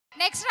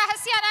Next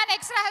రహస్యానా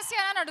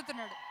అని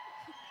అడుగుతున్నాడు.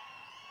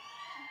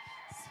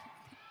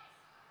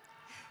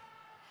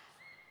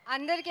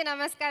 అందరికీ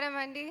నమస్కారం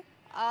అండి.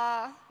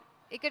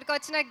 ఇక్కడికి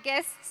వచ్చిన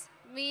గెస్ట్స్,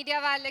 మీడియా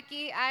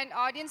వాళ్ళకి అండ్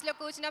ఆడియన్స్లో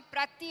కూర్చున్న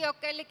ప్రతి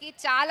ఒక్కరికి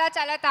చాలా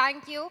చాలా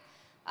థ్యాంక్ యూ.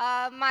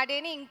 మా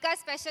డేని ఇంకా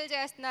స్పెషల్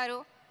చేస్తున్నారు.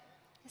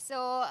 సో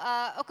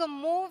ఒక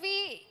మూవీ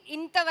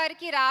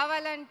ఇంతవరకు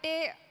రావాలంటే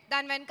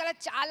దాని వెనకాల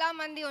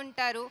చాలామంది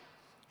ఉంటారు.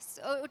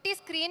 సో ఉట్టి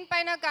స్క్రీన్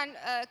పైన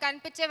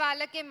కనిపించే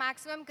వాళ్ళకి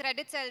మ్యాక్సిమం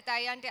క్రెడిట్స్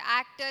వెళ్తాయి, అంటే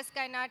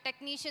యాక్టర్స్కైనా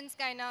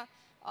టెక్నీషియన్స్కైనా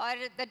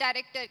ఆర్ ద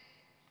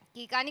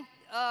డైరెక్టర్కి. కానీ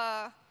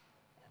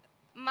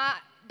మా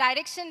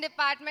direction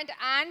department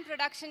and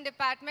production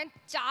department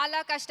చాలా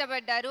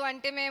కష్టపడ్డారు.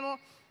 అంటే మేము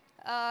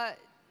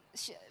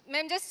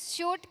జస్ట్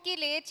షూట్కి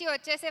లేచి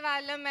వచ్చేసే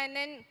వాళ్ళం అండ్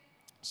దెన్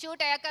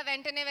షూట్ అయ్యాక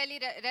వెంటనే వెళ్ళి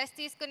రెస్ట్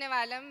తీసుకునే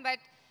వాళ్ళం.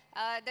 But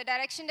the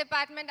direction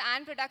department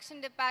and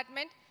production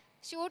department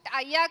shoot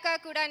అయ్యాక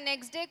కూడా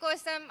నెక్స్ట్ డే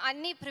కోసం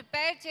అన్నీ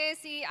ప్రిపేర్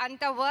చేసి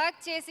అంత వర్క్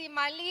చేసి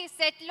మళ్ళీ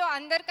సెట్లో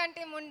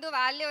అందరికంటే ముందు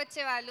వాళ్ళే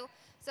వచ్చేవాళ్ళు.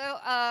 సో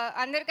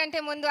అందరికంటే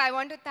ముందు I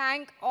want to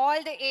thank all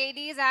the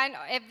ADs and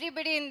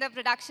everybody in the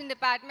production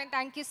department.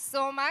 Thank you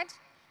so much.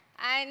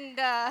 And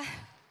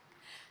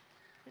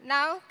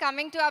now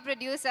coming to our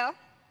producer.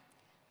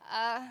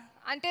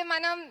 అంటే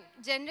మనం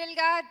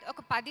జనరల్గా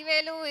ఒక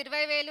 10,000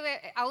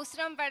 20,000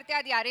 అవసరం పడితే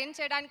అది అరేంజ్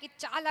చేయడానికి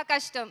చాలా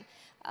కష్టం.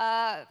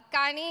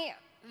 కానీ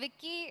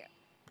విక్కీ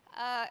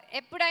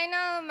ఎప్పుడైనా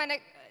మన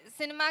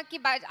సినిమాకి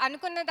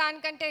అనుకున్న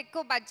దానికంటే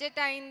ఎక్కువ బడ్జెట్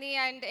అయింది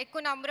అండ్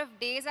ఎక్కువ నెంబర్ ఆఫ్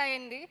డేస్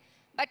అయింది.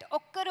 బట్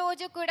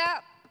ఒక్కరోజు కూడా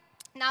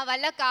నా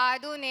వల్ల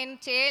కాదు, నేను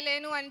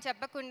చేయలేను అని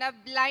చెప్పకుండా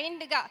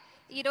బ్లైండ్గా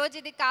ఈరోజు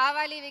ఇది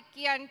కావాలి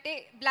విక్కీ అంటే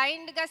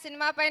బ్లైండ్గా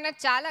సినిమా పైన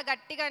చాలా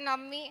గట్టిగా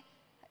నమ్మి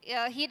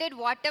he did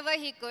whatever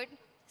he could.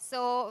 So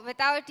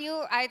without you,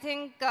 I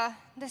think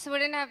this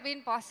wouldn't have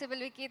been possible,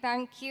 Vicky.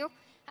 Thank you.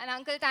 And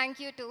uncle, thank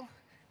you too.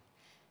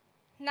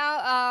 Now,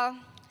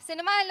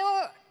 cinemalo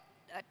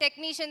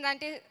technicians,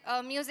 ante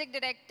music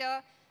director,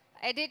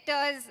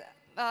 editors,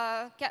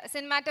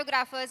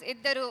 cinematographers,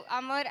 iddaru,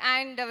 Amar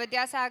and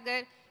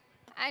Vidyasagar.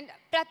 And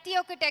prati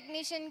oka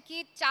technician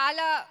ki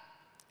chala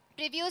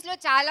reviews lo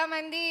chala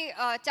mandi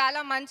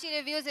chala manchi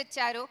reviews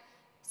icharu.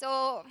 So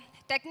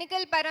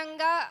technical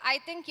paranga, I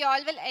think you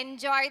all will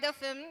enjoy the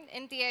film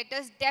in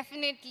theaters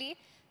definitely.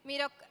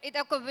 Meeru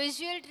idoka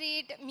visual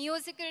treat,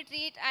 musical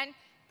treat and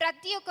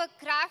prati oka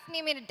craft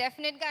ni meeru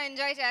definitely ga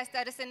enjoy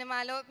chestaru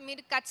cinemalo.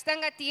 Meeru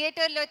kachithanga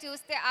theater lo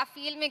chuste aa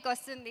feel meeku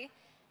vastundi.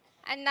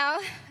 And now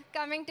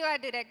coming to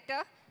our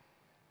director.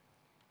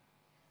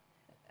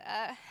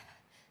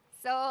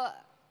 So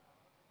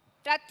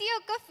prati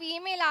oka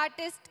female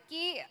artist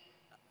ki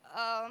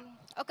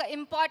ఒక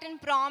important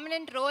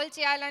prominent role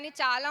చేయాలని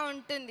చాలా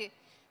ఉంటుంది.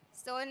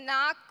 So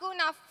నాకు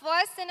నా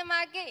first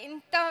సినిమాకి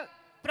ఇంత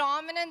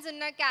prominence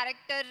ఉన్న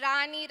character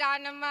రాణి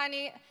రానమ్మ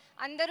అని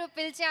అందరూ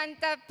పిలిచే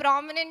అంత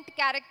ప్రామినెంట్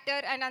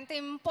క్యారెక్టర్ అండ్ అంత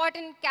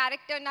ఇంపార్టెంట్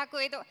క్యారెక్టర్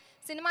నాకు ఏదో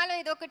సినిమాలో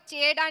ఏదో ఒకటి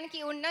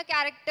చేయడానికి ఉన్న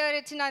క్యారెక్టర్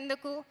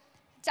ఇచ్చినందుకు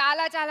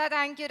చాలా చాలా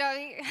థ్యాంక్ యూ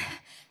రవి.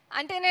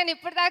 అంటే నేను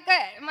ఇప్పటిదాకా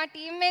మా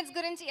టీమ్మేట్స్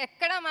గురించి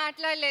ఎక్కడా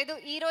మాట్లాడలేదు,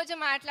 ఈరోజు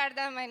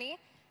మాట్లాడదామని.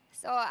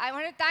 So I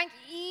want to thank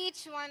each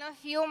one of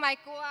you, my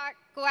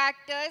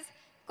co-actors.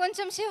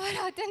 Koncham shiver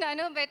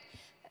avutunnanu, but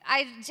I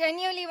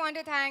genuinely want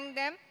to thank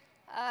them.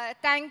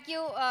 Thank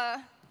you,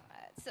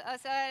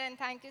 sir, and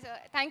thank you, sir.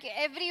 Thank you,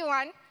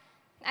 everyone.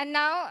 And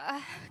now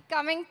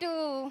coming to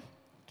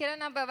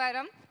Kiran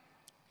Abbavaram.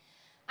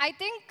 I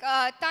think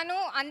tanu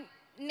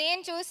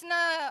nenu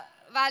chusina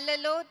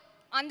vallalo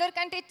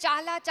andarkante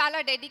చాలా చాలా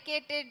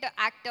dedicated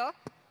actor.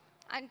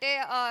 అంటే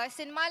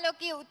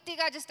సినిమాలోకి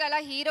ఉత్తిగా just అలా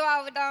hero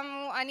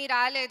అవుదాము అని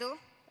రాలేదు.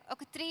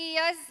 ఒక 3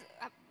 years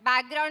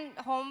బ్యాక్గ్రౌండ్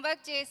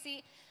హోంవర్క్ చేసి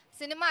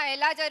సినిమా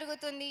ఎలా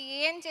జరుగుతుంది,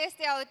 ఏం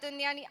చేస్తే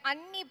అవుతుంది అని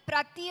అన్ని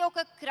ప్రతి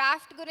ఒక్క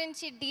క్రాఫ్ట్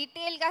గురించి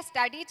డీటెయిల్గా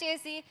స్టడీ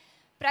చేసి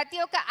ప్రతి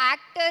ఒక్క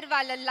యాక్టర్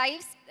వాళ్ళ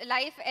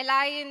లైఫ్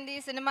ఎలా అయింది,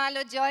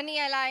 సినిమాలో జర్నీ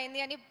ఎలా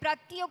అయింది అని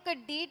ప్రతి ఒక్క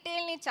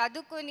డీటెయిల్ని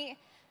చదువుకొని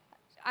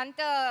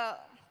అంత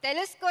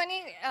తెలుసుకొని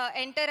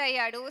ఎంటర్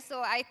అయ్యాడు. So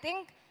I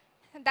think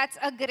that's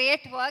a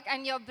great work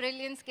and your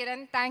brilliance, Kiran.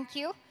 Thank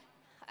you.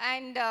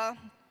 And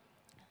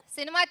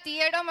cinema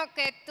తీయడం ఒక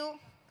ఎత్తు,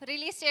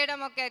 రిలీజ్ చేయడం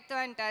ఒక ఎత్తు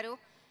అంటారు.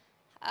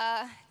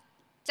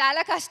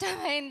 చాలా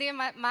కష్టమైంది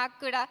మాకు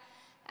కూడా.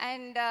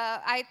 And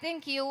I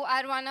think you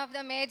are one of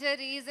the major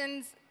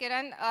reasons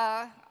Kiran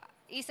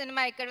ఈ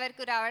సినిమా ఇక్కడి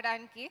వరకు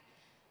రావడానికి.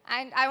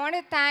 And I want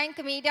to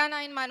thank media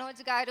 9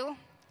 Manoj గారు,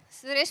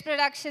 Suresh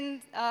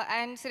productions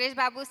and Suresh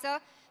Babu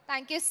sir.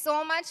 Thank you so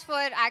much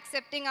for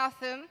accepting hour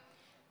film.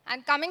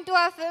 And coming to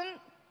our film,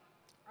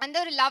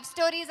 అందరూ love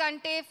stories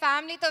అంటే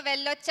ఫ్యామిలీతో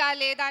వెళ్ళొచ్చా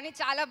లేదా అని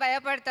చాలా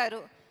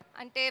భయపడతారు.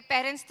 అంటే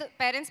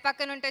పేరెంట్స్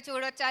పక్కన ఉంటే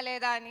చూడొచ్చా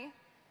లేదా అని.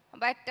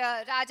 బట్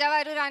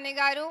రాజావారు రాణి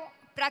గారు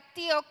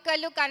ప్రతి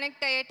ఒక్కళ్ళు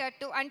కనెక్ట్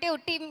అయ్యేటట్టు, అంటే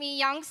ఉట్టి మీ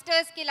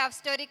యంగ్స్టర్స్కి లవ్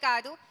స్టోరీ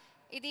కాదు,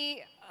 ఇది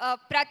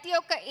ప్రతి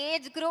ఒక్క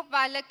ఏజ్ గ్రూప్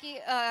వాళ్ళకి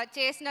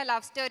చేసిన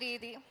లవ్ స్టోరీ.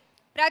 ఇది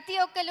ప్రతి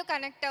ఒక్కళ్ళు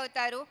కనెక్ట్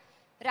అవుతారు.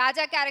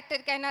 రాజా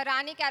క్యారెక్టర్కైనా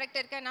రాణి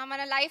క్యారెక్టర్కైనా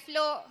మన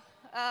లైఫ్లో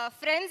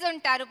ఫ్రెండ్స్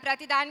ఉంటారు,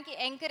 ప్రతిదానికి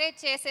ఎంకరేజ్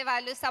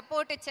చేసేవాళ్ళు,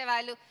 సపోర్ట్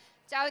ఇచ్చేవాళ్ళు.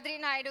 చౌదరి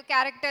నాయుడు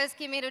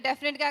క్యారెక్టర్స్కి మీరు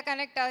డెఫినెట్గా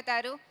కనెక్ట్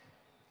అవుతారు.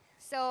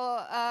 సో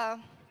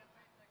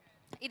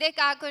ఇదే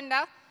కాకుండా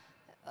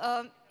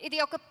ఇది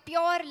ఒక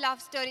ప్యూర్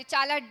లవ్ స్టోరీ,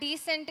 చాలా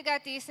డీసెంట్గా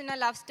తీసిన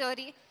లవ్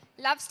స్టోరీ.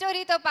 లవ్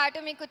స్టోరీతో పాటు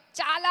మీకు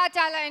చాలా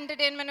చాలా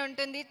ఎంటర్టైన్మెంట్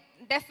ఉంటుంది.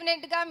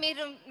 డెఫినెట్గా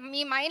మీరు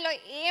మీ మైండ్లో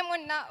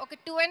ఏమున్నా ఒక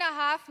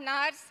 2.5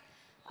 hours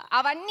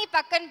అవన్నీ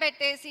పక్కన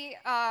పెట్టేసి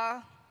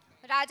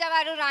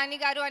రాజావారు రాణి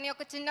గారు అని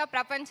ఒక చిన్న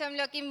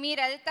ప్రపంచంలోకి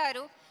మీరు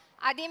వెళ్తారు.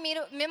 అది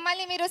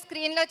మిమ్మల్ని మీరు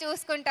స్క్రీన్లో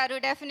చూసుకుంటారు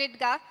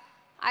డెఫినెట్గా.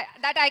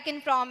 That I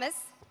can promise.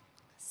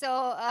 So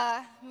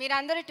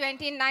మీరందరూ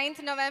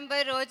 29th November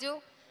రోజు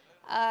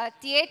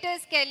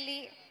థియేటర్స్కి వెళ్ళి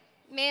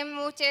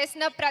మేము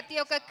చేసిన ప్రతి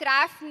ఒక్క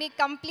క్రాఫ్ట్ని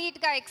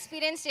కంప్లీట్గా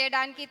ఎక్స్పీరియన్స్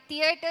చేయడానికి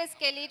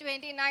థియేటర్స్కి వెళ్ళి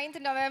 29th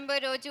November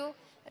రోజు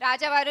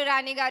రాజావారు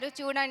రాణి గారు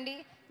చూడండి.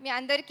 మీ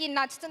అందరికీ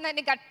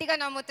నచ్చుతుందని గట్టిగా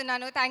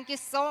నమ్ముతున్నాను. Thank you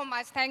so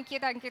much. Thank you,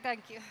 thank you,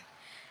 thank you.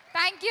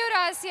 Thank you,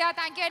 Rahasya.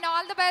 Thank you and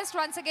all the best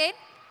once again.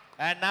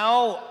 And now,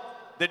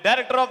 the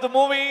director of the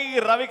movie,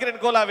 Ravi Kiran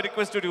Kola, we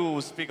request you to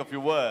speak a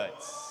few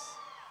words.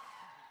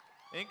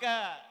 Inka,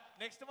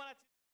 next one.